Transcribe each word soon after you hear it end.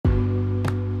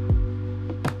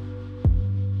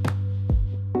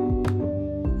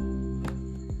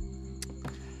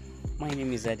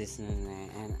name is Edison,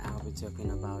 and I'll be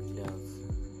talking about love.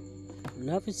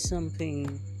 Love is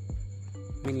something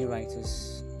many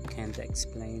writers can't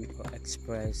explain or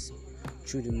express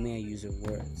through the mere use of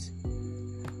words.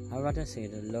 I'd rather say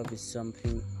that love is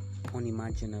something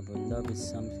unimaginable. Love is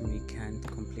something we can't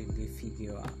completely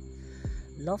figure out.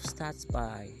 Love starts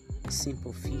by a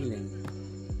simple feeling.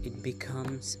 It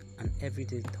becomes an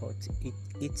everyday thought. It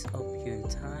eats up your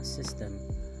entire system.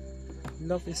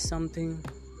 Love is something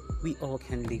we all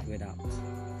can live without.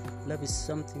 Love is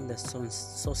something that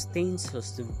sustains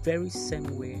us the very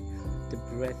same way the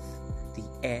breath, the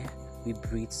air we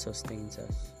breathe sustains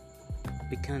us.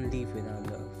 We can't live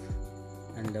without love,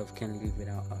 and love can live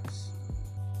without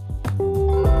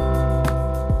us.